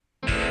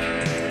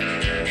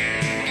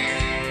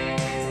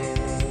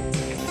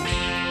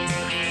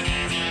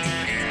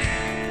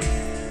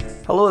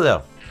Hello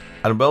there,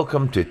 and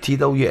welcome to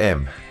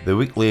TWM, the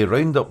weekly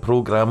roundup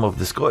programme of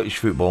the Scottish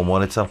Football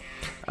Monitor,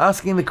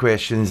 asking the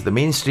questions the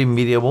mainstream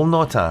media will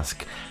not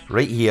ask,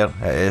 right here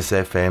at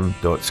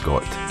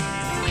sfm.scot.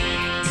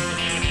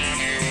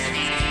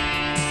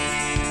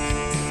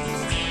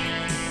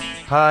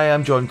 Hi,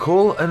 I'm John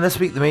Cole, and this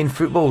week the main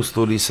football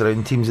stories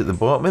surround teams at the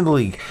bottom of the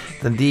league: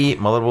 Dundee,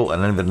 Motherwell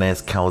and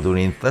Inverness,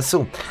 Caledonian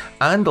Thistle,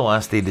 and the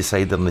last day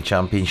decider in the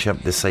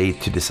Championship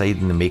decide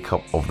on the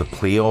make-up of the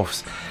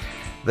playoffs.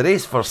 The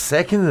race for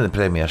second in the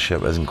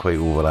Premiership isn't quite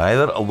over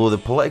either, although the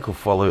political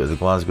fallout of the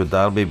Glasgow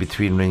derby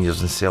between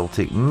Rangers and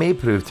Celtic may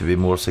prove to be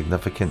more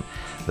significant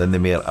than the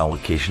mere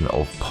allocation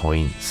of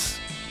points.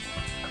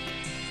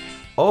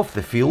 Off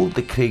the field,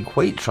 the Craig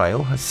White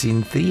trial has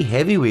seen three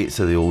heavyweights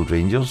of the old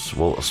Rangers,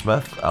 Walter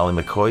Smith, Ali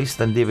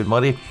McCoist and David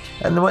Murray,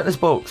 in the witness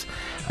box,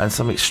 and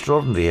some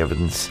extraordinary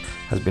evidence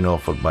has been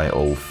offered by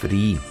all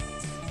three.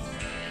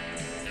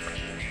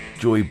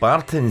 Joey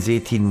Barton's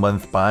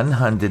 18-month ban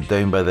handed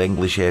down by the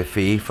English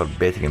FA for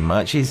betting in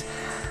matches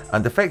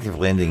and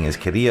effectively ending his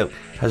career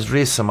has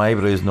raised some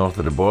eyebrows north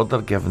of the border,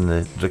 given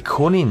the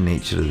draconian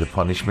nature of the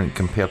punishment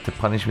compared to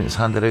punishments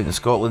handed out in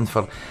Scotland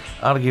for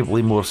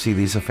arguably more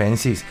serious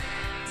offences,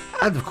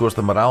 and of course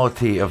the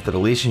morality of the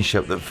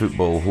relationship that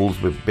football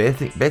holds with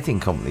betting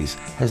companies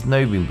has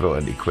now been brought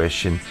into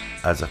question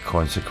as a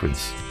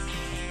consequence.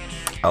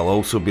 I'll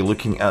also be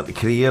looking at the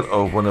career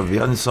of one of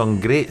the unsung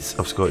greats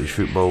of Scottish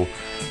football,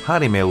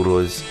 Harry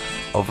Melrose,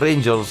 of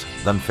Rangers,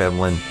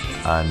 Dunfermline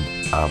and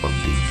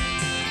Aberdeen.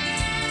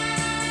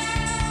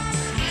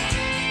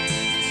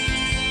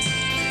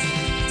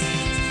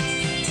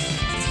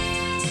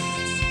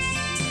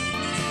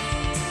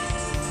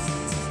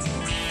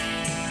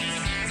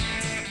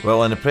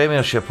 Well, in the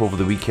Premiership over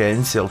the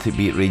weekend, Celtic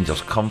beat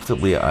Rangers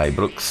comfortably at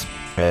Ibrox.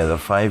 Their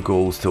 5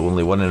 goals to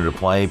only 1 in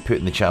reply,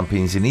 putting the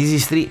champions in easy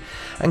street,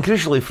 and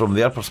crucially from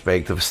their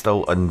perspective,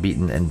 still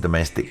unbeaten in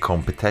domestic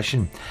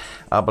competition.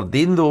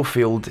 Aberdeen, though,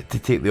 failed to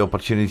take the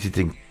opportunity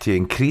to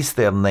increase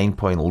their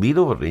 9-point lead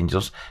over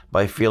Rangers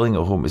by failing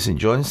at home to St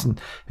Johnstone,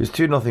 whose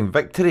 2-0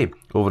 victory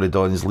over the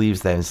Dons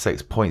leaves them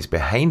 6 points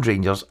behind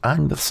Rangers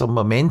and with some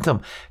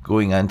momentum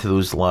going into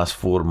those last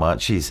 4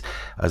 matches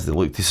as they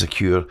look to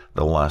secure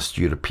the last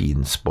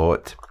European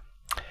spot.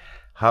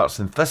 Hearts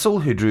and Thistle,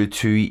 who drew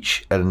 2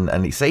 each in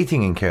an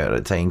exciting encounter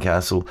at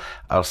Tynecastle,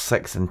 are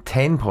 6 and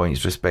 10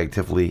 points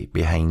respectively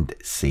behind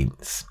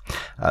Saints.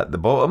 At the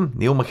bottom,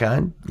 Neil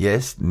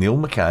McCann's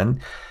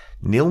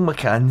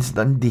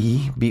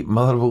Dundee beat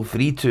Motherwell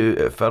 3-2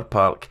 at Fir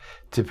Park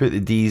to put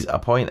the D's a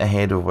point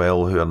ahead of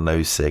Well, who are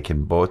now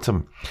second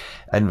bottom.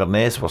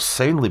 Inverness were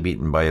soundly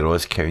beaten by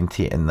Ross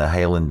County in the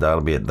Highland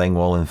Derby at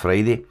Dingwall on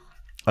Friday,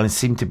 and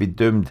seem to be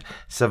doomed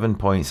 7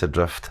 points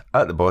adrift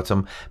at the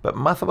bottom, but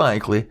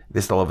mathematically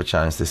they still have a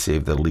chance to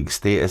save their league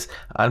status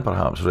and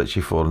perhaps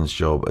Richie Foran's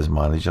job as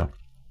manager.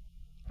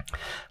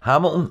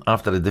 Hamilton,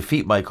 after a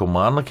defeat by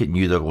Kilmarnock at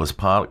New Douglas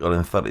Park, are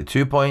on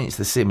 32 points,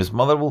 the same as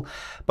Motherwell,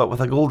 but with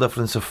a goal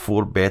difference of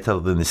 4 better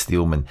than the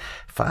Steelmen.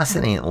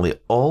 Fascinatingly,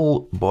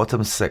 all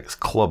bottom 6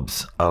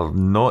 clubs are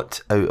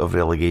not out of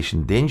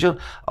relegation danger,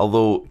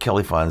 although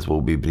Kelly fans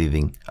will be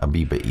breathing a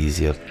wee bit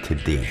easier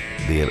today.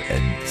 They're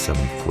in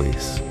 7th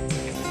place.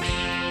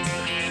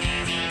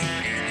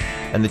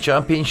 In the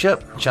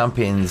Championship,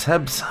 champions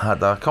Hibs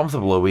had a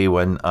comfortable away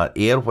win at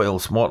Ayr,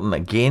 whilst Morton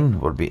again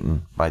were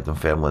beaten by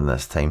Dunfermline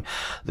this time.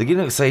 The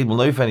Greenock side will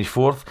now finish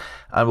 4th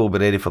and will be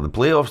ready for the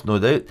playoffs, no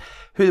doubt.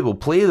 Who they will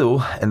play,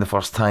 though, in the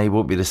first tie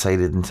won't be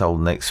decided until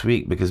next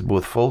week, because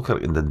both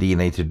Falkirk and Dundee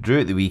United drew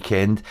at the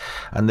weekend,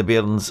 and the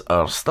Bairns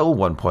are still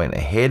 1 point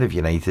ahead of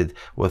United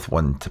with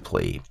 1 to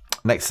play.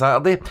 Next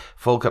Saturday,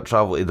 Falkirk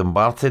travel to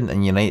Dumbarton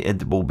and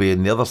United will be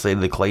on the other side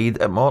of the Clyde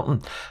at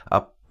Morton.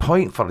 A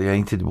point for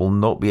United will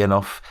not be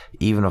enough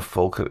even if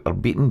Falkirk are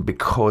beaten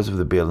because of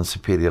the Bairns'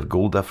 superior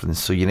goal difference,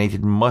 so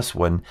United must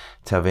win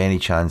to have any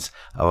chance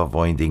of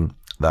avoiding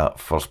that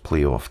first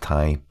playoff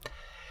tie.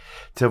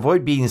 To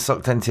avoid being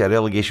sucked into a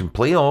relegation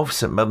playoff,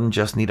 St Mirren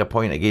just need a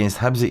point against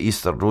Hibs at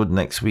Easter Road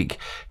next week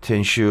to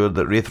ensure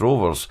that Raith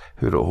Rovers,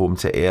 who are at home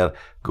to Ayr,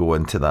 go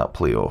into that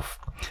playoff.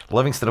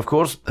 Livingston, of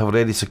course, have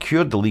already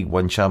secured the League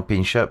 1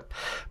 championship,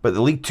 but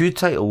the League 2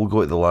 title will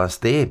go at the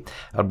last day.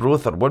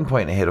 Arbroath are 1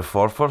 point ahead of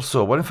Forfar,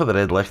 so a win for the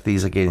Red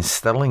Lichties against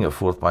Stirling at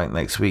Forth Bank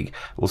next week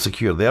will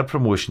secure their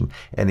promotion.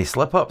 Any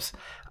slip-ups,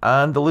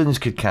 and the Loons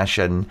could cash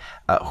in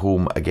at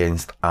home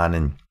against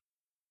Annan.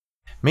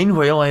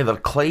 Meanwhile, either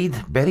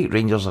Clyde, Berwick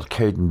Rangers or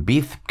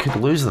Cowdenbeath could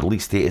lose their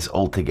league status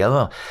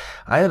altogether.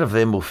 Either of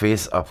them will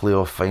face a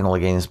playoff final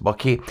against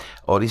Buckie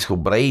or East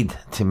Kilbride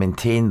to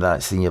maintain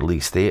that senior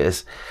league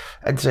status.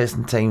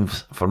 Interesting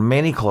times for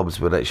many clubs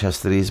with rich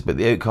histories, but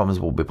the outcomes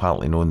will be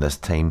partly known this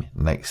time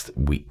next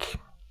week.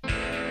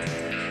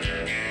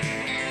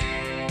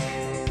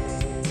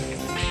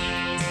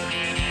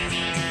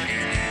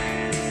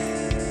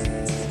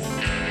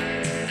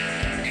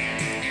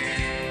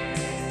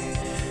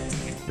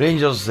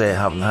 Rangers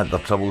haven't had their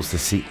troubles to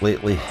seek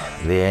lately.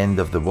 The end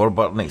of the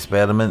Warburton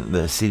experiment,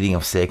 the ceding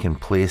of second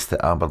place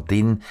to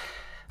Aberdeen,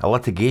 a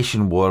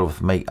litigation war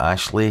with Mike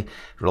Ashley,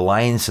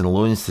 reliance on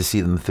loans to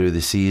see them through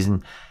the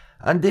season,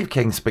 and Dave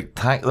King's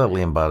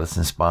spectacularly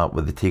embarrassing spat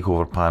with the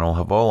takeover panel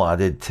have all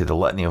added to the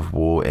litany of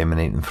woe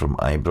emanating from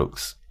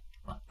Ibrox.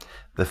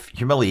 The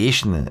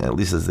humiliation, at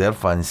least as their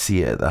fans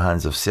see it, at the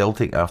hands of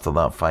Celtic after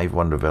that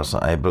 5-1 reverse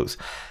at Ibrox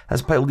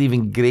has piled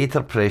even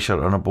greater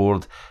pressure on a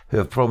board who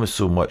have promised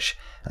so much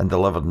and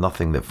delivered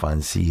nothing that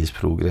fans see as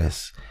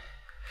progress.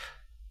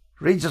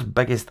 Rangers'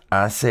 biggest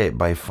asset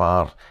by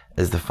far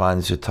is the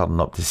fans who turn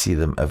up to see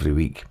them every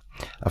week.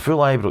 A full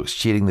Ibrox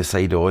cheering the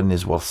side on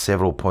is worth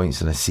several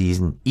points in a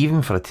season,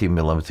 even for a team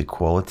with limited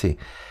quality.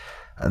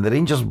 And the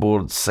Rangers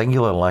board's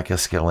singular lack of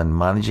skill in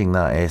managing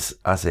that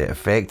asset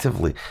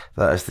effectively,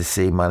 that is to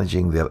say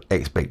managing their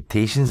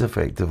expectations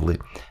effectively,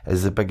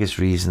 is the biggest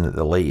reason that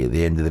the light at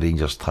the end of the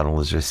Rangers tunnel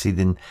is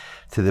receding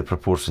to the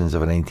proportions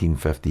of a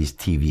 1950s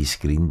TV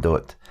screen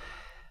dot.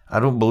 I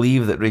don't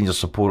believe that Rangers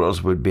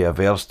supporters would be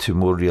averse to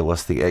more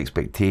realistic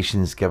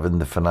expectations given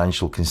the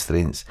financial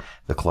constraints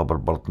the club are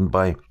burdened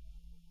by.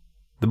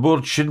 The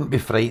board shouldn't be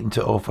frightened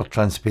to offer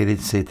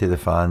transparency to the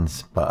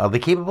fans, but are they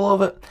capable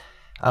of it?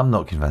 I'm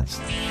not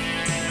convinced.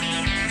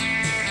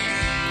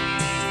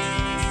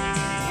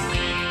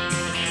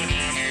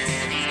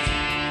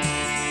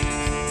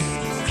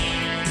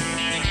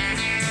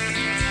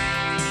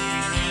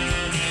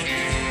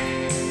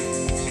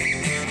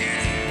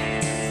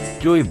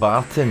 Joey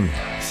Barton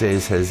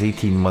says his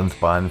 18-month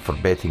ban for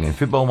betting in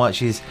football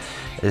matches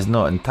is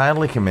not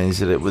entirely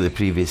commensurate with the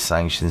previous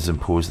sanctions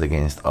imposed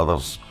against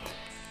others.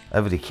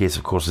 Every case,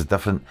 of course, is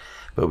different,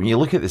 but when you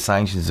look at the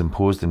sanctions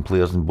imposed on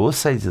players on both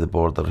sides of the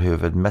border who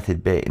have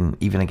admitted betting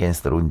even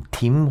against their own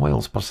team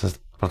whilst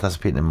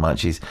participating in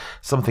matches,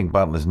 something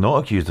Barton is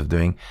not accused of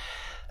doing,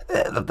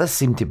 this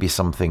seemed to be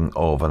something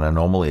of an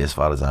anomaly as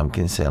far as I'm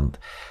concerned.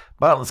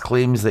 Barton's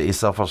claims that he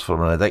suffers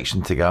from an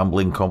addiction to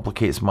gambling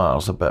complicates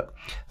matters a bit.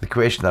 The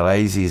question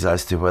arises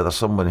as to whether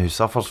someone who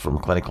suffers from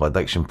clinical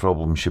addiction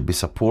problems should be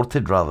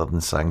supported rather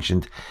than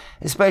sanctioned,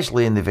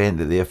 especially in the event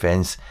that the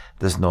offence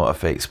does not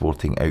affect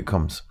sporting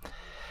outcomes.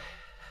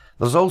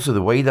 There's also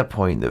the wider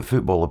point that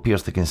football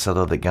appears to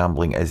consider that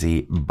gambling is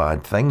a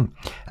bad thing,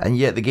 and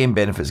yet the game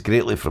benefits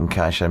greatly from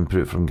cash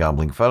input from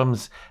gambling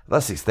firms,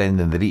 thus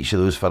extending the reach of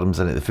those firms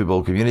into the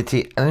football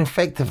community and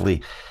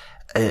effectively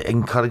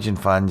encouraging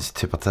fans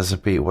to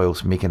participate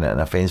whilst making it an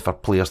offence for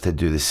players to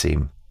do the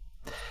same.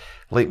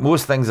 Like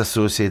most things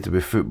associated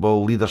with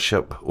football,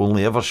 leadership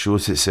only ever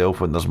shows itself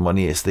when there's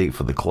money at stake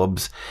for the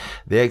clubs.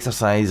 The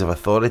exercise of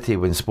authority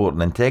when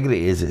sporting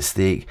integrity is at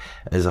stake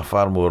is a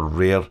far more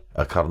rare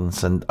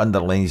occurrence and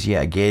underlines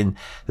yet again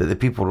that the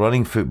people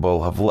running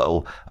football have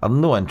little or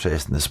no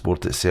interest in the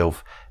sport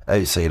itself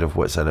outside of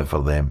what's in it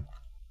for them.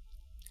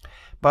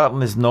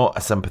 Barton is not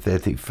a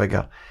sympathetic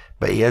figure,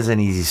 but he is an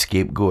easy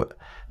scapegoat,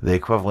 the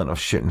equivalent of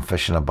shooting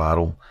fish in a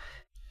barrel.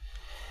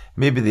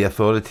 Maybe the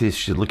authorities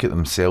should look at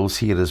themselves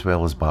here as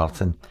well as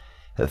Barton.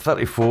 At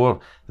 34,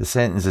 the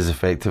sentence is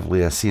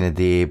effectively a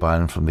sine-die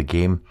ban from the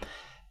game.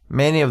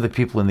 Many of the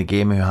people in the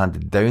game who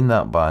handed down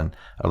that ban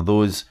are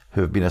those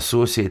who have been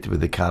associated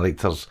with the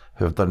characters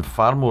who have done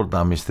far more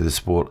damage to the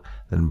sport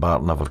than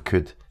Barton ever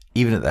could,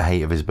 even at the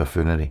height of his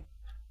buffoonery.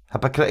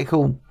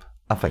 Hypocritical?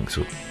 I think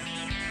so.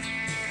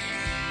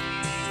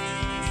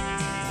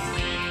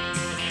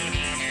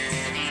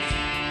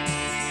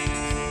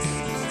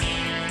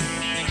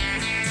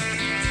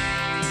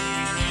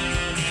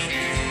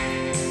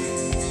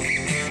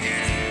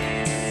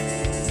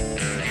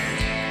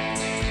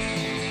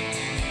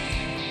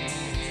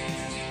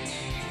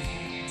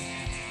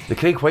 The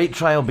Craig White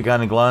trial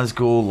began in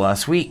Glasgow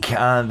last week,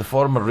 and the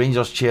former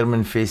Rangers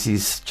chairman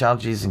faces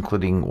charges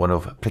including one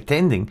of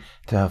pretending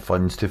to have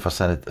funds to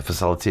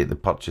facilitate the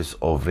purchase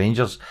of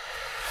Rangers.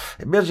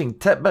 Emerging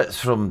tidbits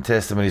from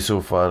testimony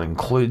so far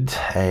include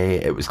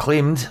it was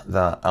claimed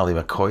that Ali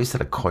McCoist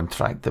had a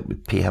contract that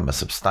would pay him a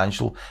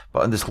substantial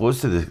but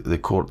undisclosed to the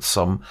court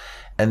sum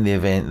in the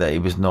event that he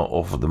was not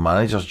offered the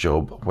manager's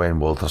job when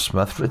Walter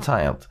Smith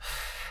retired.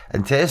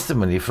 In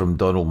testimony from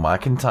Donald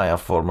McIntyre,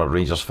 former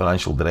Rangers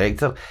financial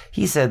director,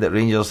 he said that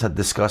Rangers had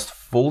discussed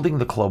folding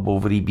the club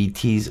over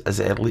EBTs as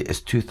early as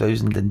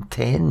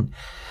 2010.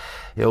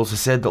 He also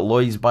said that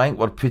Lloyds Bank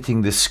were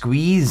putting the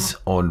squeeze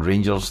on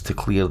Rangers to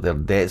clear their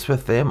debts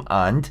with them,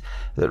 and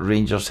that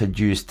Rangers had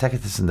used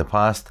Ticketus in the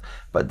past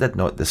but did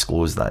not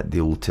disclose that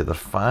deal to their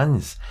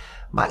fans.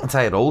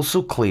 McIntyre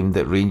also claimed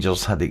that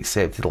Rangers had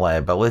accepted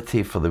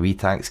liability for the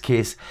WeTax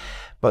case,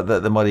 but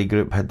that the Murray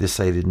Group had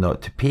decided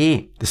not to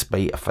pay,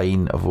 despite a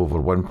fine of over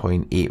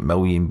 1.8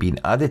 million being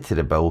added to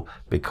the bill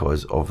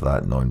because of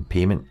that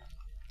non-payment.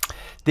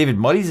 David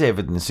Murray's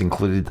evidence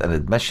included an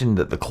admission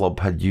that the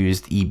club had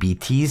used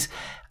EBTs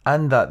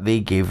and that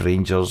they gave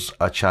Rangers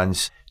a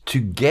chance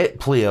to get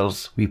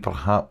players we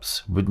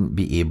perhaps wouldn't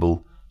be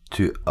able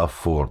to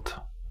afford.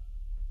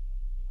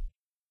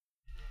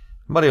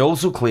 Murray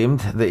also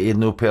claimed that he had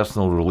no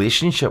personal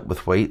relationship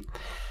with White,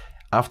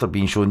 after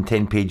being shown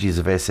 10 pages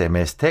of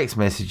SMS text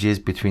messages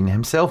between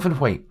himself and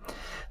White.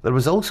 There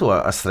was also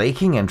a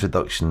striking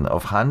introduction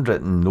of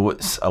handwritten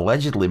notes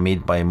allegedly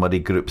made by Murray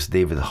Group's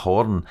David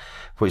Horn,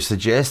 which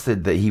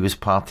suggested that he was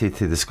party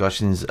to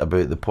discussions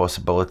about the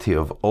possibility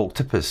of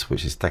Octopus,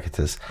 which is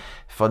Ticketus,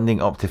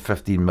 funding up to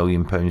 £15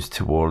 million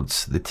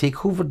towards the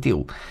takeover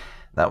deal.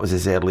 That was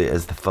as early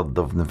as the 3rd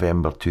of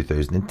November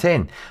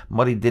 2010.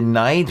 Murray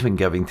denied when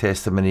giving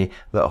testimony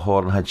that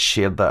Horn had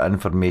shared that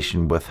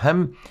information with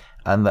him,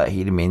 and that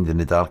he remained in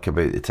the dark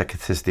about the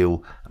Ticketus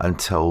deal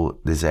until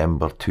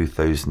December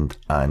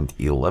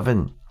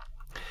 2011.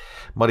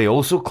 Murray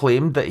also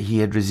claimed that he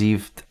had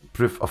received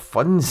proof of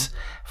funds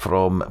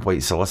from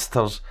White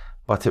solicitors,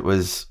 but it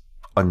was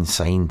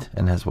unsigned,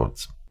 in his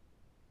words.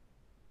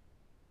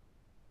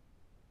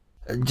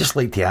 I'd just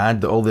like to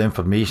add that all the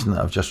information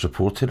that I've just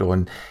reported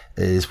on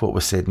is what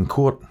was said in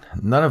court.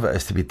 None of it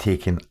is to be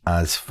taken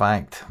as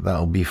fact.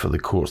 That'll be for the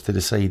courts to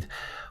decide.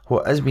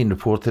 What is being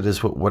reported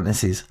is what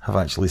witnesses have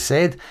actually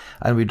said,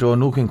 and we draw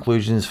no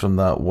conclusions from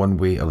that one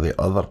way or the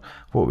other.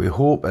 What we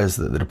hope is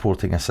that the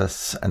reporting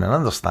assists in an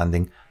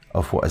understanding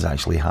of what is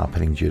actually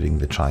happening during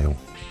the trial.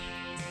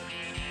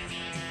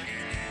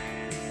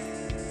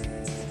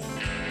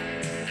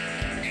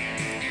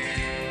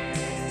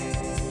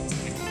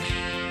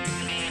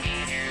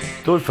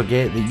 Don't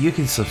forget that you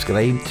can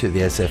subscribe to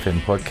the SFM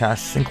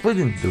podcasts,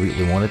 including the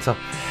Weekly Monitor,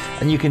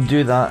 and you can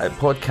do that at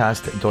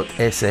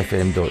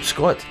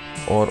podcast.sfm.scot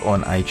or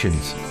on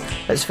iTunes.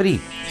 It's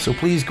free, so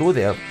please go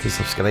there to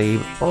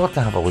subscribe or to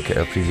have a look at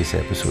our previous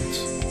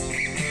episodes.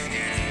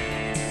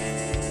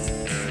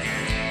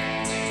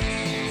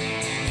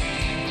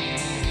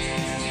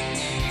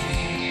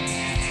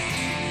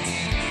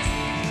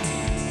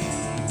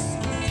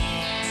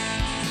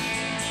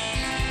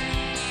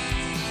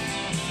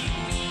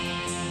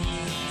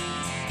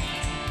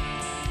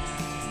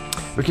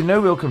 We can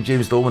now welcome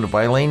James Dolman of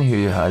Byline,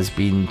 who has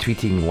been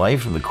tweeting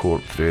live from the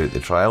court throughout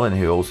the trial and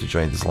who also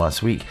joined us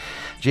last week.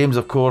 James,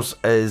 of course,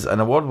 is an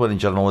award-winning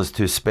journalist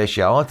whose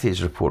speciality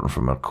is reporting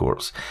from our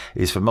courts.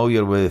 He's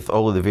familiar with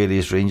all of the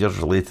various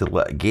Rangers-related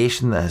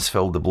litigation that has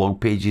filled the blog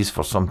pages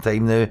for some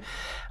time now,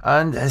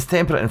 and his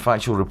temperate and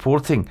factual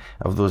reporting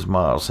of those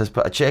matters has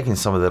put a check in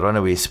some of the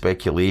runaway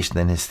speculation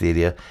and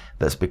hysteria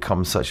that's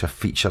become such a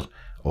feature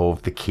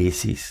of the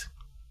cases.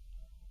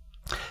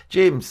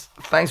 James,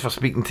 thanks for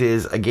speaking to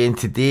us again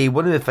today.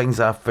 One of the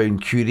things I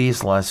found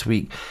curious last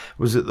week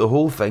was that the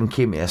whole thing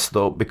came to a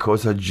stop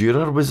because a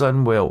juror was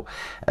unwell,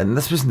 and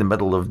this was in the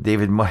middle of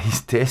David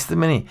Murray's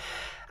testimony.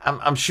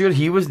 I'm sure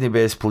he wasn't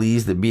best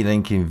pleased at being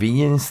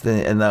inconvenienced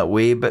in that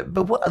way,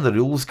 but what are the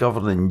rules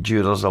governing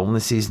jurors'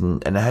 illnesses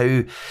and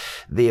how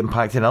they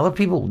impact on other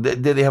people? Do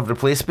they have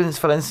replacements,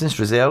 for instance,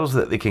 reserves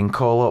that they can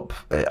call up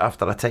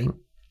after a time?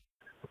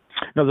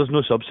 No, there's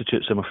no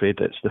substitutes, I'm afraid.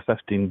 It's the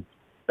 15...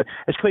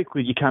 It's quite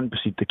clear you can't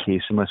proceed the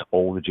case unless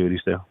all the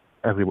jury's there.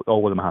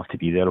 All of them have to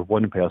be there. If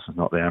one person's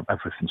not there,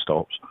 everything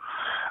stops.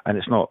 And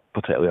it's not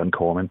particularly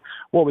uncommon.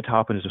 What would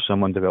happen is if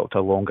someone developed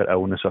a longer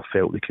illness or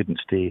felt they couldn't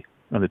stay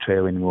on the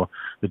trial anymore,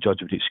 the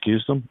judge would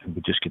excuse them and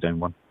would just go down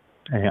one.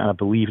 And I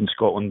believe in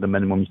Scotland the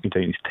minimum you can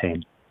down is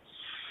 10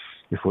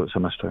 before it's a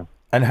mistrial.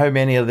 And how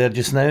many are there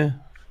just now?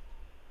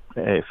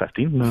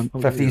 15. No,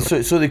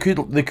 15. So they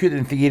could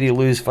in theory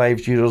lose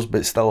 5 jurors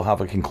but still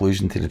have a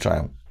conclusion to the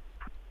trial.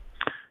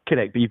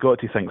 Correct, but you've got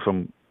to think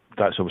from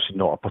that's obviously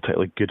not a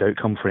particularly good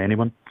outcome for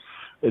anyone.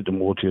 The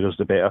more jurors,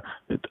 the better.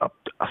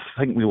 I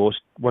think we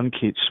lost one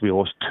case, we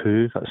lost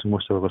 2. That's the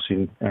most I've ever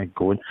seen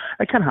going.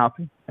 It can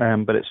happen,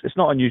 but it's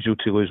not unusual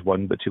to lose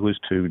 1, but to lose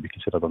 2 would be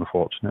considered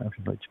unfortunate, if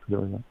you'd like to put it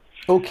like that.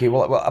 Okay,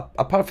 well,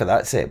 apart from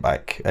that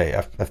setback,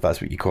 if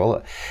that's what you call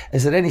it,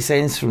 is there any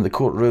sense from the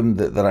courtroom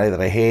that they're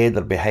either ahead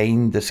or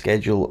behind the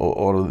schedule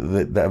or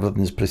that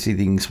everything's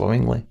proceeding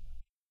swimmingly?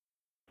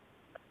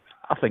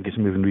 I think it's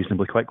moving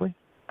reasonably quickly.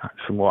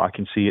 From what I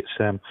can see, it's.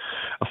 I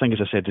think,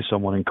 as I said to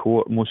someone in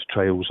court, most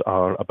trials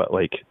are a bit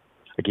like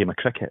a game of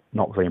cricket.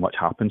 Not very much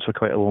happens for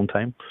quite a long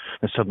time,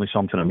 and suddenly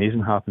something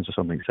amazing happens or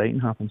something exciting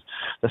happens.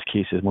 This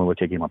case is more like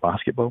a game of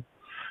basketball.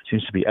 It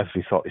seems to be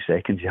every 30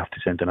 seconds you have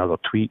to send another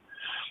tweet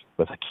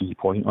with a key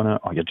point on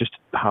it, or you're just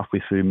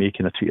halfway through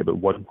making a tweet about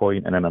one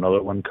point, and then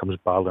another one comes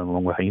barreling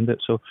along behind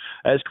it. So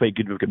it is quite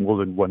good. We've got more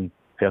than one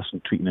person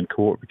tweeting in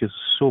court because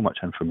there's so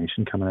much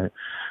information coming out.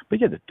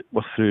 But yeah,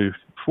 we're through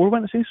 4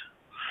 witnesses,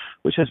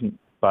 which isn't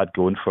bad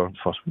going for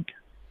first week.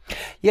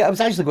 Yeah, I was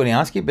actually going to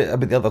ask you about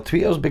the other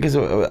tweeters because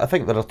I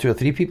think there are 2 or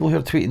 3 people who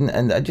are tweeting,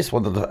 and I just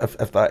wondered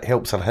if that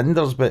helps or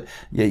hinders, but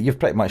yeah, you've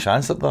pretty much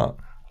answered that.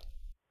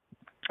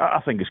 I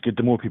think it's good.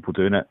 The more people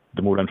doing it,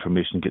 the more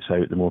information gets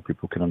out, the more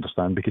people can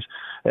understand, because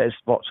it's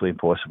virtually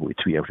impossible to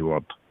tweet every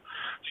word.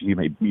 So you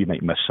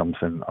might miss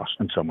something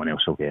and someone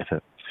else will get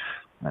it.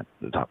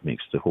 That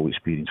makes the whole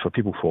experience, for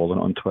people following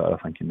it on Twitter, I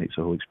think it makes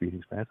the whole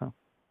experience better.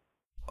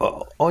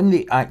 On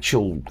the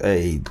actual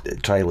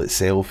trial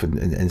itself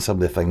and some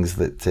of the things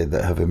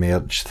that have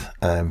emerged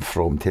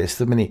from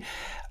testimony,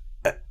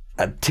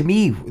 To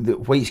me, the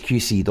White's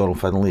QC, Donald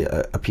Finlay,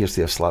 appears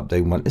to have slapped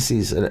down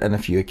witnesses on a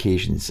few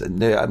occasions.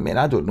 Now, I mean,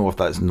 I don't know if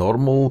that's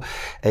normal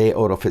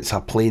or if it's a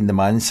playing the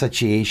man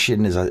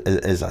situation as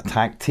a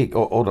tactic,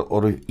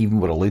 or even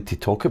we're allowed to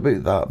talk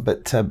about that.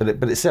 But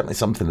it's certainly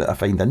something that I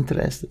find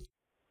interesting.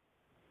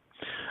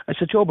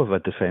 It's a job of a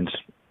defence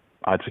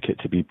advocate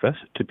to get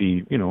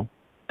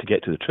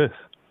to the truth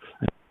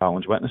and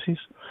challenge witnesses.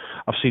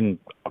 I've seen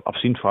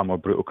far more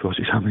brutal cross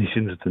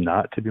examinations than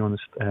that, to be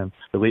honest. The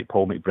late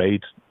Paul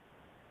McBride,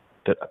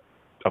 that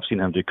I've seen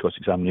him do cross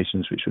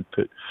examinations which would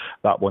put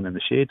that one in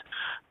the shade.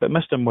 But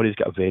Mr. Finlay, has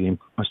got a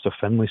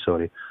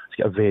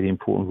very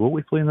important role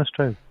to play in this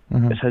trial.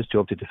 Mm-hmm. It's his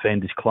job to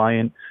defend his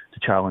client, to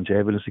challenge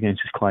evidence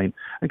against his client,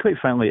 and quite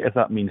frankly, if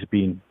that means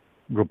being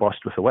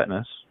robust with a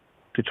witness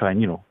to try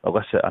and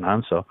elicit an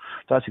answer,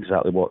 that's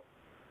exactly what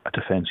a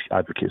defence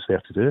advocate's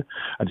there to do,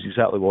 and it's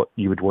exactly what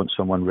you would want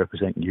someone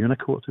representing you in a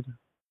court to do.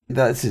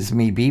 That's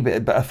maybe,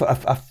 but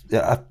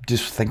I'm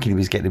just thinking he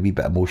was getting a wee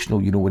bit emotional,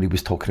 when he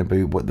was talking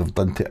about what they've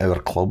done to our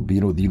club,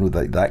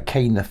 that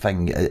kind of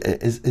thing.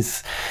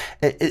 Is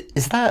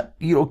that,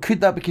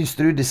 could that be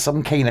construed as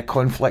some kind of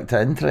conflict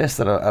of interest,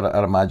 or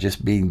am I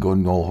just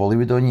going all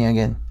Hollywood on you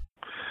again?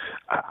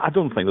 I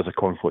don't think there's a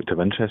conflict of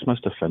interest.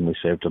 Mr. Finlay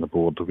served on the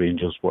board of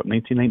Rangers,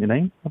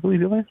 1999, I believe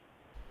he was.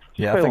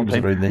 Yeah, I think it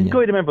was around then. You've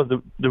got to remember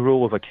the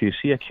role of a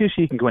QC. A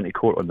QC can go into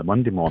court on the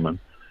Monday morning,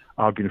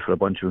 arguing for a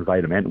bunch of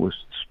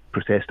environmentalists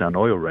protesting an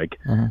oil rig,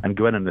 and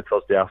go in on the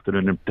Thursday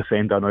afternoon and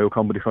defend an oil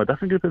company for a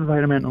different group of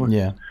environmentalists.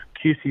 Yeah.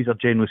 QCs are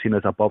generally seen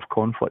as above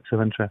conflicts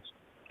of interest.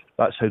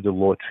 That's how the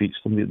law treats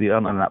them. They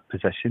aren't in that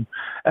position.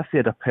 If they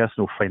had a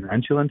personal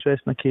financial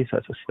interest in a case,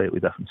 that's a slightly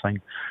different thing.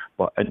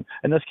 But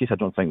in this case, I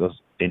don't think there's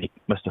any.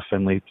 Mr.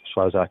 Finlay, as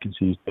far as I can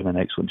see, is doing an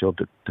excellent job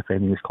at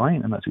defending his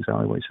client, and that's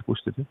exactly what he's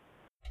supposed to do.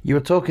 You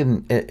were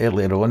talking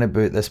earlier on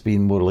about this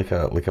being more like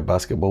a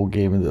basketball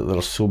game, and that there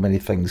are so many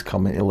things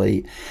coming to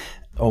light,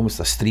 almost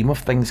a stream of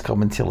things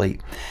coming to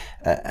light.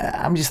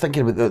 I'm just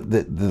thinking about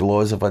the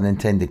laws of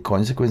unintended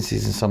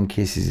consequences in some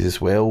cases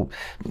as well.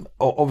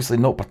 Obviously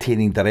not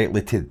pertaining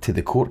directly to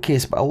the court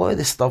case, but a lot of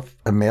the stuff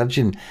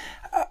emerging,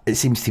 it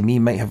seems to me,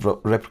 might have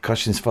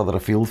repercussions further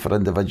afield for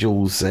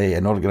individuals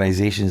and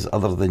organisations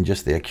other than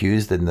just the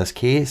accused in this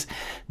case.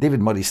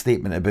 David Murray's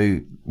statement about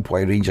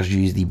why Rangers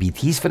use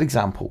EBTs, for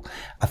example,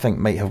 I think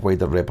might have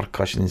wider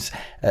repercussions.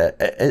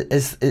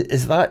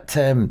 Is that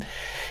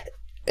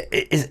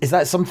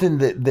something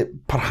that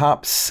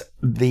perhaps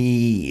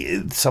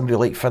somebody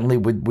like Finlay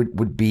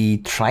would be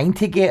trying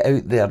to get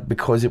out there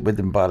because it would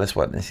embarrass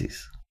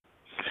witnesses?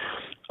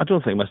 I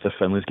don't think Mr.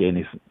 Finlay's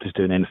doing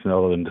anything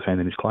other than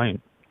defending his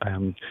client.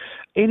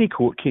 Any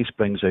court case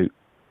brings out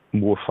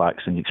more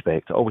facts than you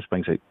expect. It always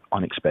brings out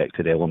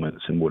unexpected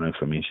elements and more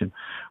information.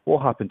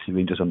 What happened to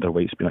Rangers under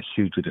White's been a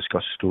hugely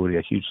discussed story,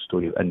 a huge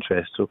story of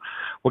interest. So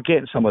we're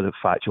getting some of the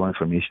factual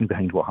information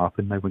behind what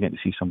happened now. We're getting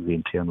to see some of the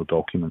internal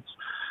documents.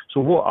 So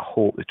what I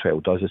hope the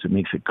trial does is it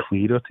makes it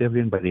clearer to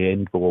everyone. By the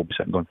end, we'll all be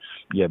sitting going,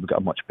 yeah, we've got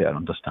a much better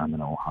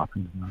understanding of what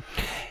happened.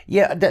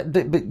 Yeah, but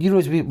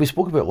as we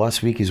spoke about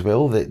last week as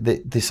well,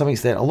 that to some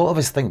extent, a lot of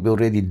us think we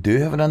already do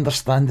have an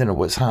understanding of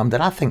what's happened,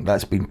 and I think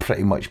that's been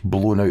pretty much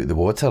blown out of the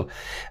water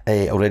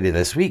already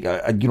this week.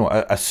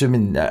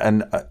 Assuming,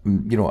 and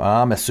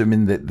I'm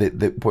assuming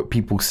that what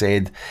people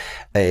said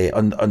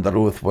under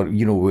oath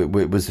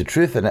was the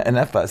truth, and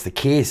if that's the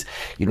case,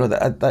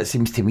 that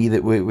seems to me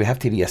that we have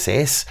to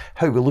reassess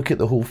how we look at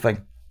the whole thing.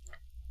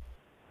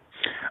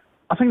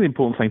 I think the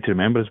important thing to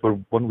remember is we're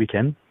 1 week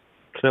in.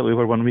 Certainly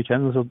we're 1 week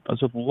in.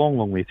 There's a long,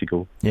 long way to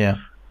go. Yeah.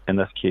 In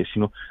this case,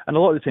 and a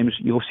lot of the times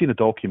you'll have seen a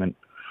document.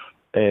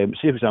 Say,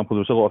 for example,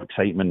 there was a lot of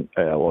excitement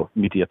or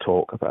media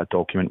talk about a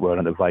document where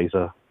an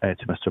advisor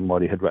to Mr.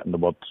 Murray had written the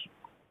words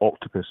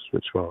octopus,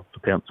 which were the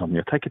parent something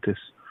ticketus,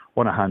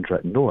 on a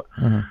handwritten note.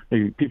 Mm-hmm.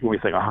 Now, people may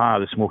think,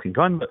 the smoking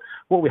gun, but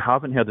what we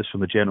haven't heard is from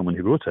the gentleman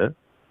who wrote it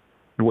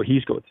and what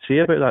he's got to say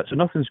about that. So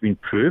nothing's been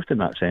proved in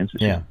that sense.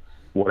 It's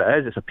what it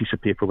is. It's a piece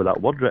of paper with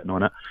that word written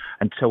on it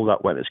until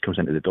that witness comes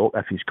into the dock.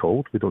 If he's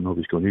called, we don't know if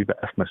he's going to, but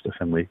if Mr.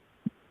 Finlay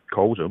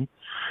calls him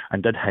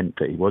and did hint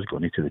that he was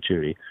going to the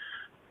jury,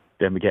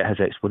 then we get his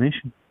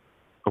explanation.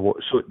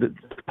 So the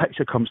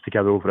picture comes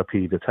together over a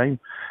period of time.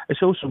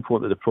 It's also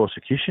important that the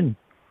prosecution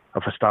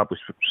have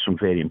established some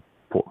very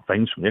important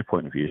things from their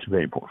point of view, some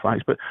very important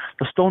facts, but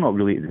they're still not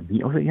really at the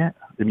meat of it yet,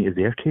 the meat of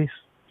their case.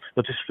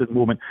 They're just for the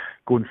moment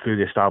going through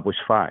the established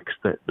facts,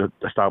 that they're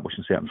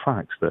establishing certain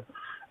facts, that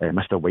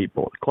Mr. White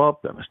bought the club,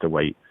 that Mr.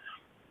 White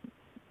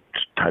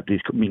had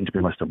these meetings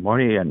with Mr.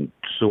 Murray, and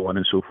so on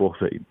and so forth,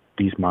 that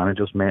these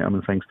managers met him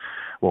and things.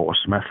 Walter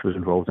Smith was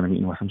involved in a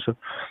meeting with him. So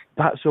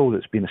that's all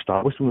that's been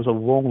established, and there's a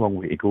long, long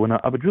way to go. And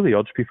I would really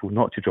urge people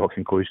not to draw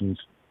conclusions.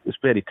 It's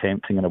very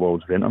tempting in the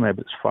world of the internet,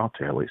 but it's far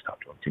too early to start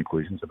drawing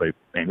conclusions about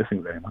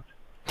anything very much.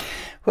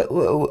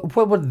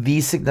 What were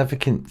these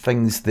significant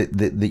things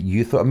that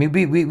you thought? I mean,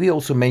 we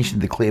also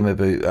mentioned the claim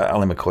about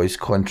Ally McCoist's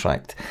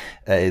contract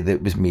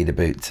that was made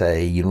about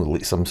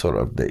like some sort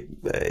of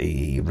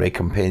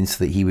recompense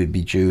that he would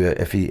be due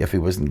if he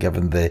wasn't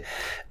given the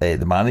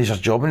manager's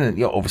job.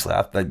 And obviously,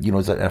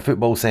 in a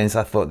football sense,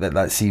 I thought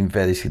that seemed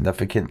very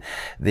significant.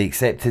 The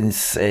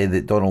acceptance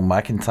that Donald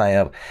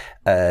McIntyre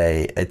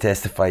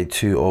testified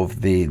to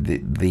of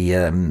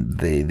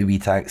the wee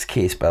tax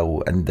case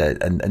bill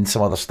and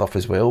some other stuff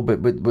as well.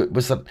 But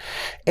was there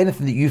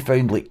anything that you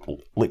found like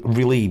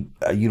really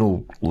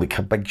like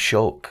a big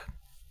shock?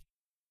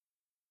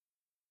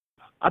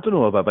 I don't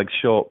know about a big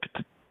shock.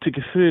 To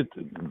go through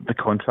the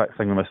contract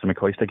thing with Mr.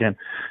 McCoist again,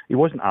 he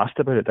wasn't asked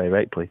about it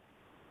directly.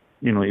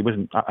 He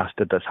wasn't asked,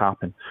 did this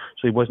happen?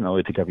 So he wasn't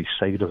allowed to give his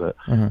side of it.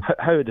 Mm-hmm.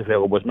 How it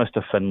developed was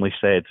Mr. Finlay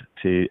said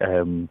to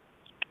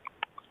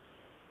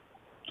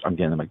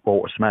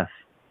Walter Smith,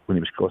 when he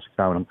was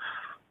cross-examining him,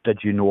 did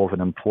you know of an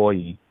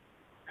employee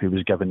who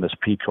was given this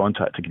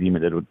pre-contract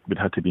agreement that would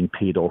have to be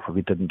paid off if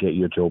he didn't get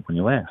your job when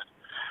you left?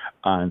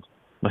 And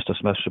Mr.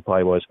 Smith's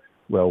reply was,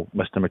 well,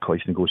 Mr.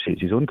 McCoist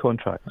negotiates his own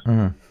contracts.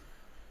 Mm-hmm.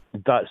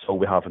 That's all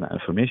we have in that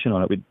information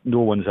on it.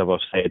 No one's ever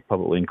said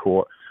publicly in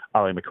court,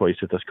 Ally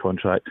McCoist had this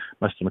contract,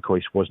 Mr.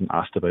 McCoist wasn't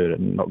asked about it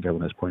and not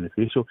given his point of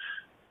view. So,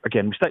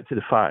 again, we stick to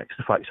the facts.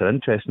 The facts are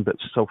interesting, but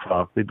so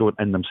far they don't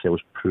in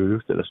themselves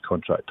prove that this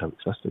contract have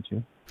existed. Yeah?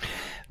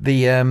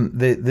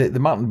 The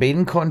Martin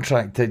Bain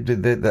contract,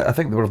 I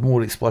think they were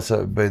more explicit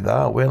about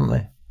that, weren't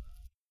they?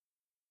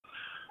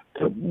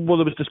 Well,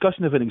 there was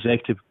discussion of an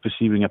executive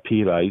receiving a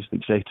pay rise. The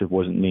executive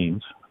wasn't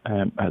named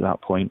at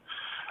that point.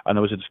 And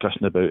there was a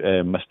discussion about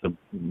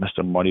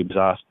Mr. Murray was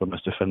asked by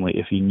Mr. Finlay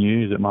if he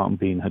knew that Martin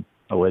Bain had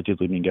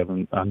allegedly been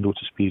given a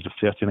notice period of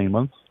 39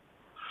 months.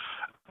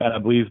 And I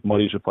believe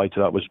Murray's reply to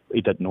that was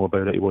he didn't know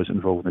about it, he wasn't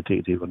involved in the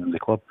day-to-day running of the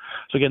club.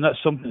 So again,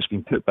 that's something that's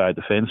been put by a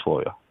defence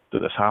lawyer, that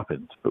this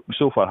happened. But we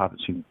so far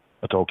haven't seen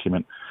a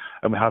document,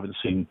 and we haven't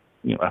seen,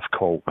 I've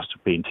called Mr.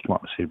 Bain to come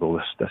up and say,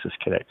 well, this is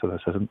correct or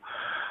this isn't.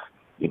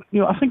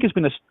 I think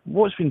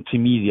what's been to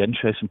me the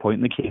interesting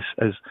point in the case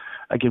is,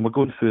 again, we're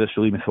going through this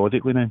really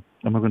methodically now,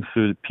 and we're going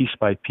through piece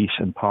by piece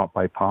and part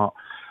by part,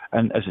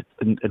 and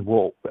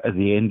what at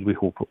the end we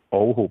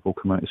all hope will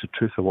come out is the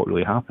truth of what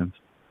really happened.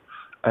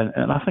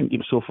 And I think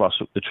so far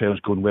the trial's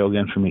going well. The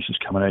information's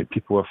coming out.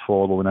 People are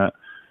following it.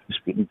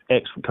 There's been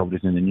excellent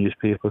coverage in the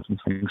newspapers and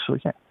things. So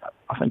yeah,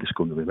 I think it's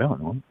going really well at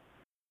the moment.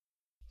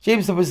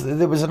 James, there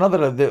was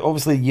another.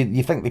 Obviously,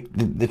 you think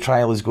the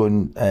trial is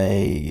going,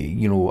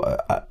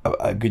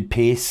 a good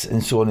pace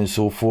and so on and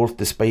so forth,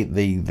 despite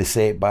the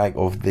setback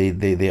of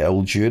the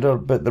El Juror.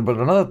 But there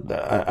were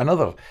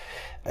another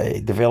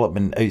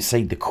development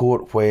outside the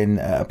court when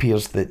it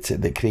appears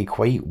that Craig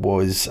White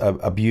was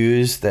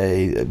abused,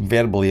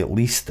 verbally at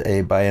least,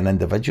 by an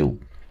individual.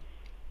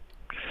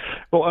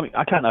 Well, I mean,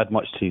 I can't add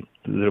much to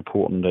the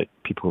reporting that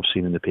people have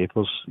seen in the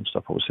papers and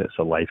stuff. Obviously, it's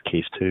a live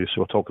case too,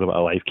 so we're talking about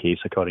a live case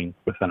occurring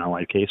within a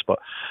live case. But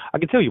I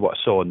can tell you what I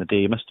saw on the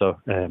day. Mr.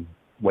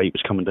 White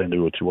was coming down the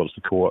road towards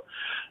the court.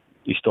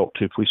 He stopped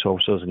two police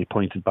officers and he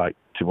pointed back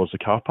towards the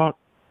car park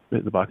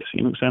at the back of the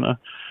Civic Centre,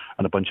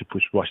 and a bunch of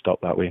police rushed up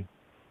that way.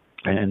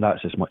 And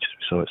that's as much as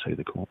we saw outside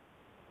the court.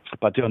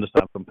 But I do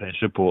understand from press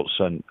reports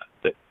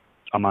that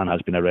a man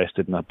has been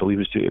arrested, and I believe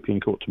he's due to appear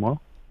in court tomorrow.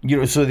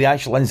 So the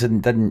actual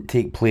incident didn't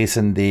take place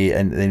in the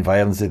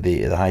environs of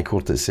the High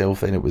Court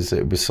itself, and it was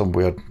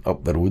somewhere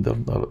up the road or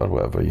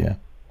whatever. Yeah.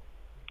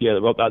 Yeah,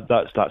 well,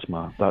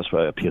 that's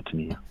what it appeared to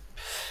me.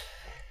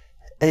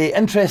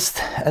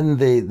 Interest in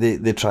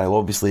the trial.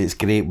 Obviously, it's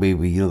great. We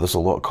there's a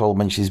lot of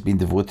column inches been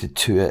devoted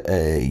to it.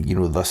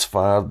 Thus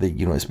far,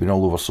 it's been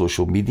all over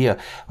social media.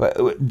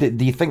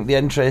 Do you think the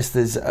interest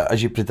is,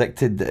 as you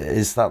predicted,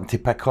 is starting to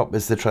pick up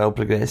as the trial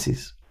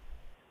progresses?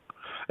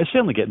 It's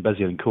certainly getting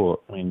busier in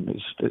court. I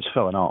mean, it's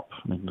filling up.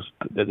 I mean,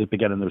 at the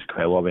beginning there was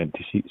quite a lot of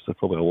empty seats. There's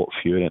probably a lot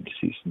fewer empty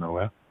seats than there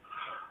were.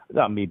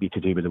 That may be to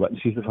do with the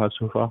witnesses we've had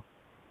so far.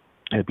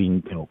 Have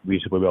been,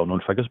 reasonably well-known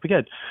figures. But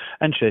again,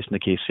 interest in the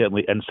case,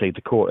 certainly inside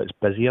the court, it's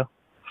busier.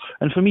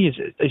 And for me,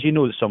 as you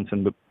know, it's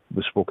something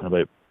we've spoken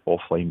about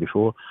offline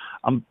before.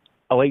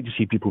 I like to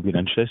see people being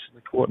interested in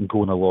the court and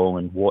going along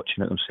and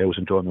watching it themselves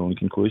and drawing their own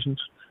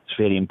conclusions. It's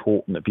very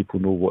important that people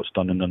know what's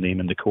done in their name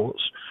in the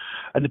courts.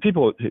 And the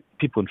people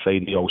on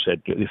Friday all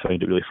said they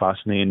found it really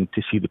fascinating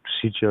to see the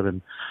procedure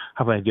and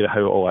have an idea of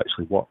how it all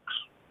actually works.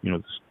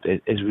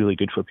 It's really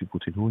good for people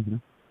to know.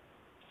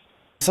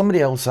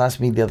 Somebody else asked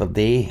me the other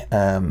day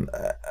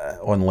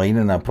online,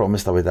 and I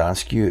promised I would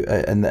ask you,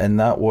 and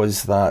that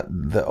was that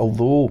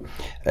although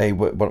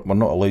we're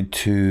not allowed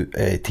to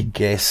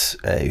guess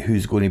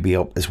who's going to be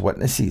up as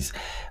witnesses,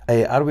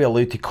 are we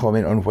allowed to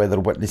comment on whether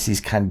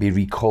witnesses can be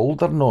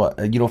recalled or not?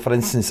 For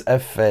instance,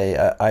 if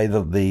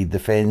either the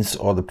defence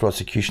or the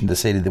prosecution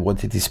decided they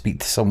wanted to speak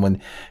to someone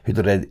who'd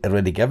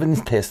already given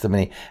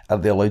testimony, are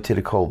they allowed to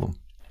recall them?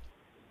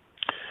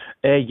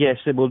 Yes,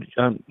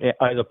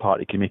 either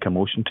party can make a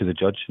motion to the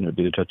judge, and it would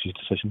be the judge's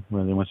decision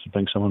whether they want to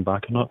bring someone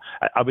back or not.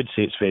 I would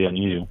say it's very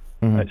unusual.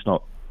 Mm-hmm. It's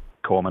not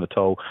common at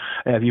all.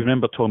 If you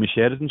remember Tommy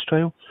Sheridan's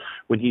trial,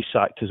 when he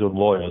sacked his own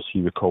lawyers,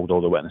 he recalled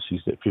all the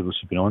witnesses that had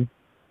previously been on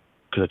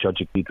because a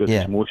judge agreed with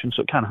his motion.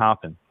 So it can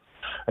happen.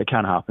 It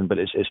can happen, but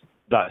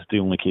that's the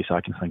only case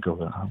I can think of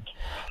that happens.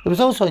 There was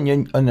also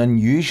an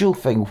unusual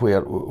thing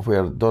where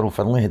Donald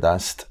Finlay had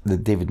asked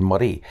David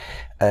Murray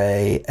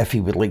if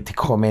he would like to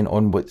comment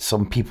on what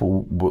some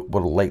people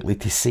were likely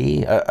to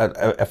say.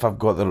 If I've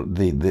got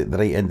the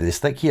right end of the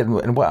stick here,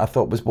 and what I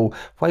thought was, well,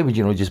 why would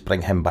you just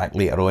bring him back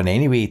later on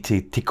anyway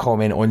to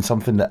comment on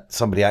something that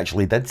somebody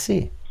actually did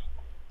say?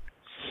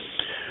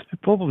 The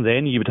problem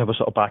then, you would have a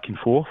sort of back and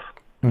forth.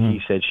 Mm-hmm.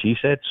 He said, she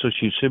said. So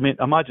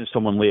imagine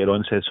someone later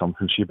on said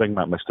something, so you bring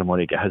back Mr.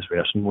 Murray, get his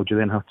version. Would you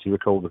then have to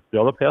recall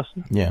the other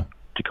person? Yeah.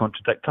 To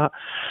contradict that?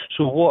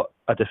 So what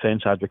a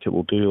defence advocate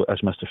will do, as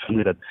Mr.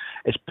 Finlay did,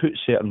 is put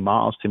certain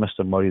matters to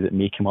Mr. Murray that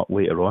may come up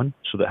later on,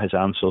 so that his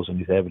answers and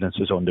his evidence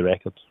is on the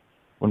record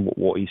on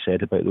what he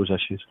said about those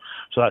issues.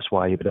 So that's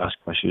why he would ask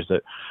issues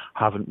that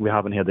we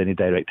haven't heard any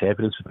direct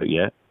evidence about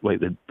yet,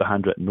 like the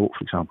handwritten note,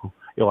 for example.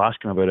 He'll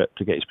ask him about it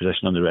to get his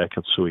position on the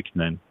record, so he can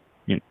then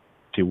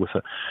deal with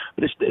it.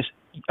 But it's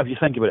if you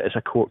think about it, it's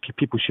a court.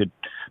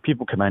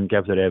 People come in,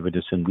 give their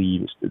evidence, and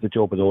leave. It's the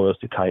job of the lawyers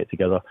to tie it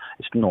together.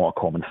 It's not a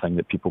common thing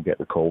that people get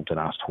recalled and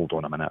asked, "Hold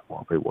on a minute,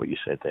 what about what you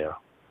said there?"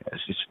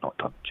 It's just not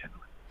done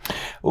generally.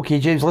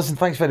 Okay, James, listen,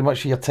 thanks very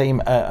much for your time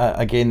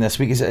again this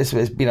week.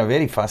 It's been a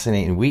very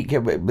fascinating week.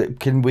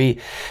 Can we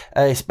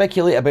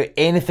speculate about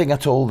anything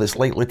at all that's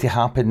likely to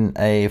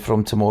happen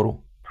from tomorrow?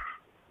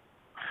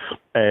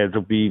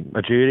 There'll be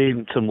a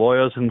jury, some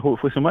lawyers, and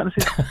hopefully some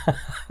witnesses.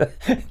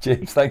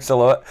 James, thanks a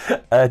lot,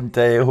 and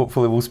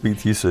hopefully we'll speak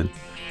to you soon.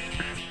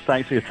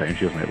 Thanks for your time.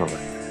 Cheers, mate.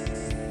 Bye-bye.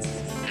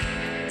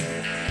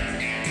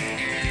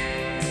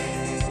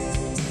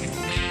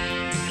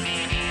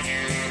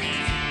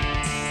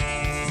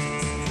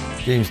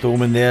 James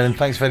Dolman there, and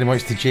thanks very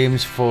much to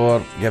James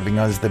for giving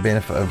us the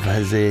benefit of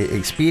his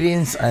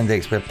experience and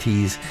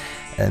expertise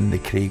in the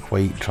Craig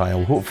White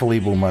trial. Hopefully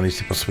we'll manage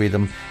to persuade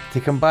him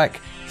to come back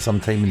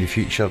sometime in the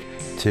future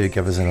to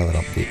give us another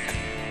update.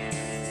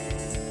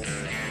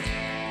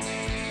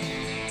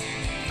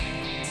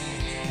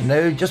 And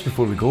now, just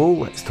before we go,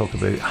 let's talk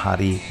about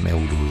Harry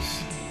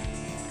Melrose.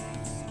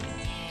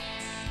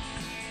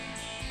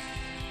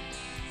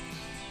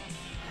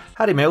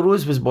 Harry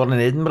Melrose was born in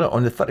Edinburgh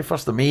on the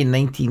 31st of May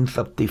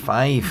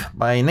 1935.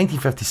 By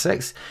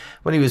 1956,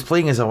 when he was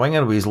playing as a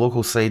winger with his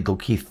local side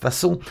Dalkeith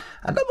Thistle,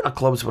 a number of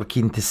clubs were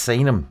keen to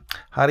sign him.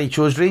 Harry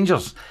chose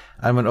Rangers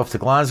and went off to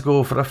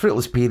Glasgow for a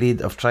fruitless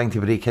period of trying to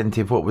break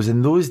into what was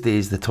in those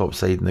days the top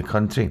side in the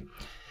country.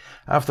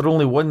 After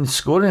only one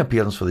scoring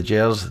appearance for the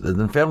Gers, the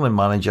Dunfermline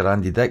manager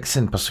Andy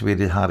Dixon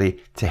persuaded Harry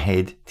to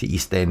head to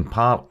East End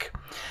Park.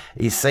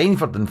 He signed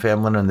for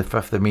Dunfermline on the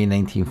 5th of May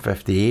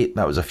 1958,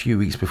 that was a few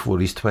weeks before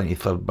his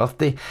 23rd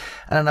birthday,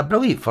 and in a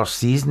brilliant first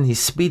season, his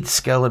speed,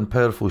 skill and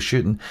powerful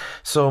shooting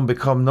saw him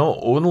become not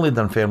only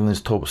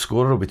Dunfermline's top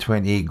scorer with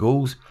 28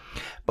 goals,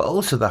 but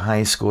also the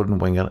highest scoring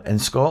winger in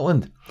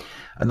Scotland.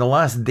 On the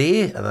last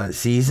day of that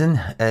season,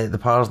 the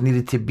Pars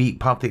needed to beat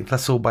Partick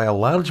Thistle by a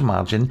large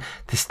margin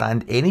to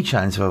stand any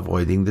chance of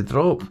avoiding the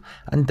drop,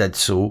 and did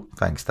so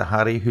thanks to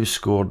Harry, who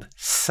scored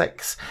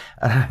 6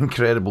 and an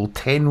incredible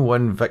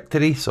 10-1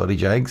 victory,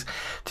 Jags,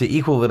 to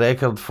equal the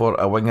record for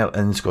a winger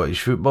in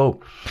Scottish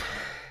football.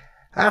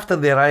 After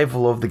the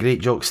arrival of the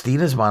great Jock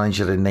Stein as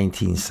manager in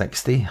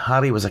 1960,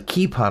 Harry was a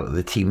key part of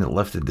the team that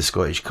lifted the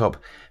Scottish Cup,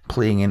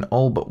 playing in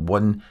all but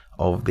one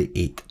of the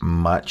 8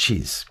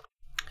 matches,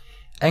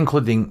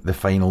 including the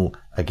final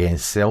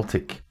against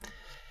Celtic.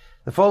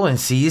 The following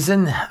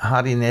season,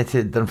 Harry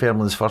netted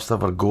Dunfermline's first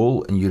ever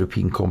goal in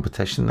European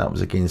competition, that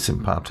was against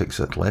St Patrick's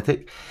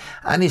Athletic,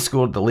 and he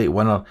scored the late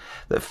winner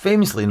that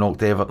famously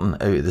knocked Everton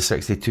out of the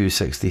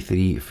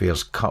 62-63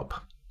 Fairs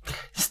Cup.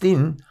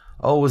 Stein,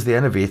 always the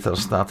innovator,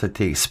 started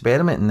to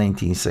experiment in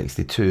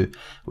 1962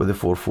 with the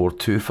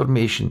 4-4-2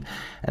 formation,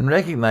 and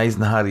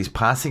recognising Harry's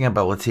passing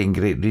ability and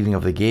great reading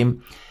of the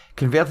game,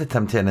 converted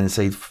him to an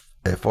inside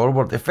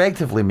forward,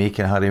 effectively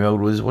making Harry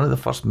Melrose one of the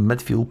first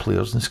midfield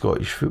players in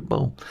Scottish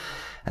football.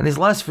 In his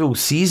last full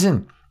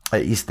season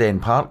at East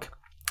End Park,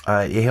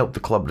 he helped the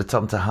club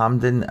return to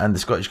Hampden and the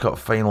Scottish Cup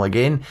final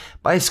again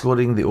by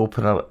scoring the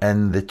opener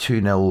in the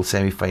 2-0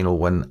 semi-final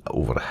win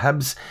over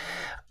Hibs.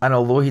 And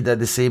although he did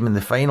the same in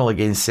the final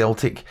against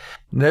Celtic,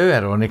 now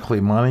ironically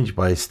managed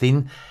by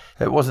Stein,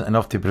 it wasn't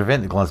enough to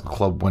prevent the Glasgow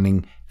club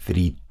winning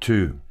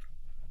 3-2.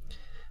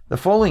 The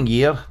following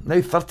year,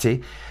 now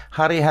 30,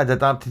 Harry had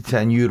adapted to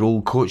a new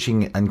role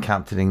coaching and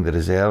captaining the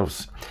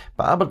reserves.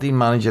 But Aberdeen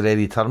manager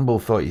Eddie Turnbull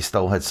thought he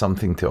still had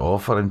something to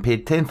offer and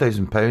paid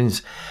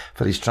 £10,000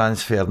 for his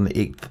transfer on the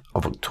 8th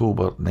of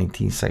October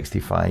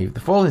 1965. The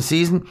following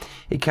season,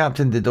 he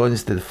captained the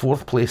Dons to the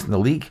 4th place in the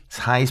league, his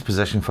highest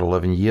position for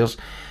 11 years,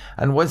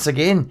 and once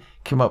again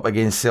came up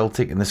against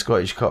Celtic in the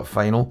Scottish Cup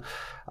final,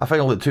 a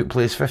final that took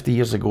place 50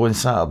 years ago on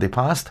Saturday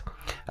past.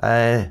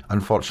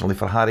 Unfortunately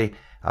for Harry,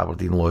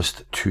 Aberdeen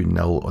lost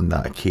 2-0 on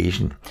that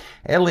occasion.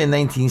 Early in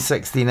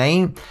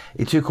 1969,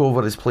 he took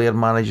over as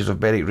player-manager of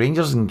Berwick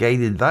Rangers and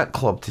guided that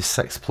club to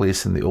 6th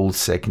place in the old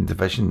 2nd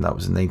Division. That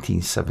was in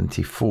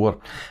 1974,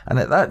 and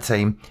at that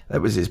time, it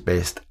was his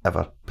best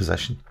ever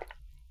position.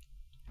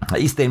 At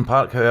East End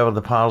Park, however,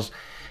 the Pars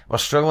were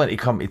struggling to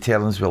come to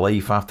terms with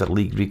life after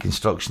league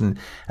reconstruction,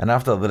 and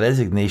after the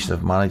resignation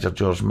of manager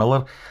George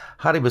Miller,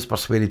 Harry was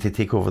persuaded to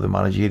take over the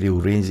managerial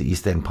reins at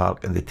East End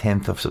Park on the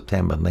 10th of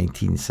September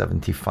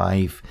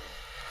 1975.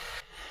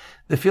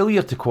 The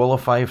failure to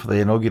qualify for the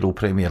inaugural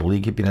Premier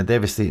League had been a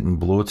devastating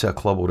blow to a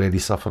club already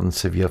suffering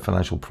severe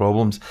financial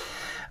problems,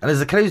 and as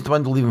the crowds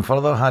dwindled even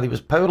further, Harry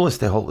was powerless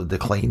to halt the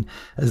decline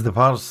as the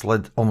Pars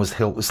slid almost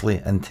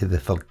helplessly into the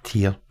 3rd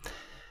tier.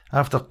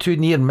 After 2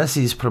 near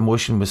misses,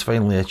 promotion was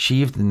finally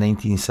achieved in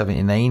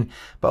 1979,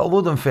 but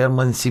although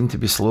Dunfermline seemed to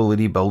be slowly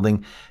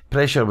rebuilding,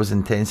 pressure was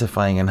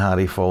intensifying and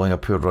Harry following a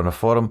poor run of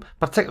form,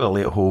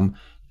 particularly at home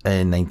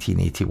in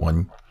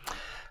 1981.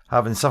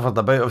 Having suffered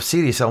a bout of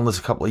serious illness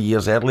a couple of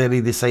years earlier, he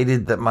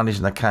decided that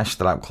managing a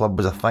cash-strapped club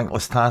was a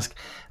thankless task,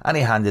 and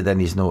he handed in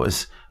his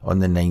notice on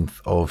the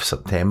 9th of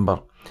September.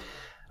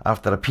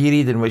 After a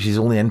period in which his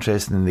only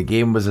interest in the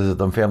game was as a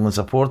Dunfermline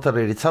supporter,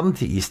 he returned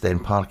to East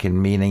End Park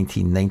in May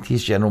 1990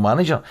 as general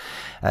manager,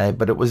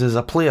 but it was as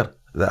a player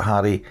that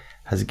Harry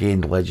has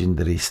gained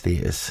legendary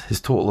status. His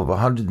total of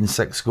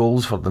 106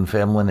 goals for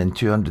Dunfermline in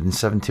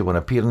 271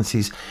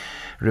 appearances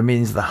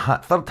remains the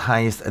 3rd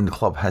highest in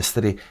club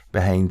history,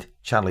 behind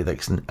Charlie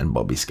Dixon and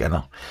Bobby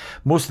Skinner.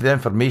 Most of the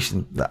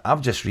information that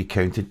I've just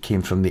recounted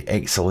came from the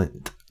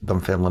excellent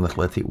Dunfermline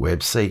Athletic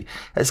website.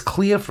 It's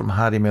clear from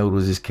Harry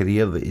Melrose's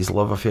career that his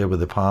love affair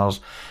with the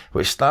Pars,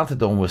 which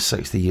started almost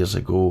 60 years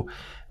ago,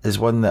 is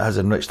one that has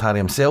enriched Harry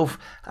himself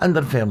and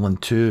Dunfermline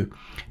too.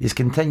 His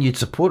continued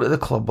support of the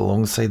club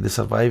alongside the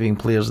surviving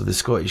players of the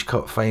Scottish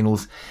Cup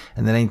finals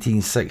in the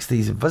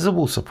 1960s,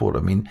 visible support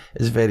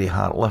is very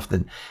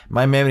heart-lifting.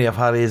 My memory of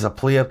Harry as a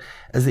player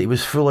is that he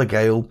was full of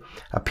guile,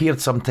 appeared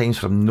sometimes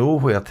from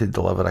nowhere to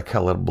deliver a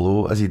killer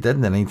blow, as he did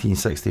in the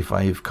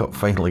 1965 Cup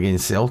final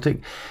against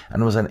Celtic,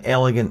 and was an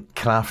elegant,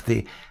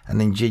 crafty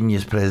and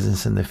ingenious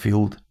presence in the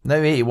field. Now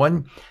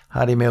 81,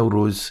 Harry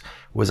Melrose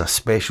was a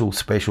special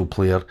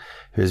player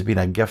who has been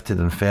a gift to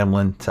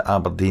Dunfermline, to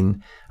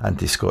Aberdeen and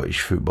to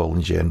Scottish football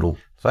in general.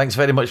 Thanks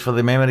very much for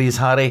the memories,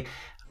 Harry,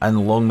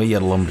 and long may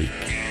your lump reap.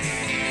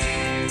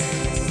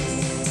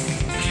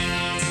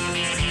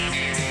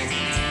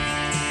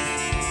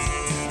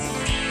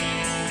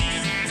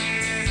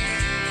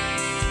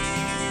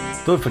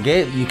 Don't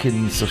forget, you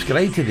can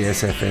subscribe to the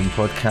SFM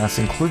podcast,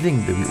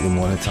 including the Weekly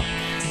Monitor.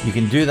 You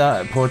can do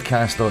that at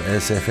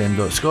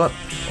podcast.sfm.scot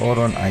or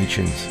on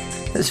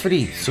iTunes. It's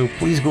free, so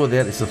please go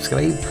there to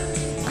subscribe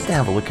and to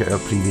have a look at our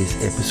previous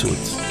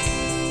episodes.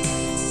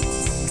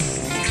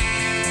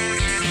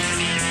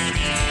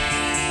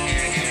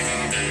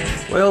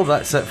 Well,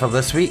 that's it for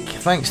this week.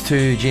 Thanks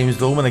to James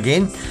Dolman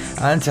again,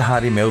 and to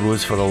Harry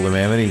Melrose for all the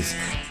memories.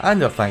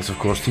 And our thanks, of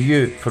course, to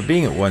you for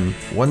being at one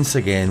once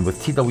again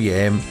with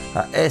TWM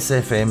at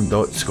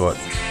sfm.scot.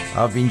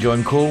 I've been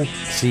John Cole.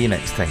 See you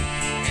next time.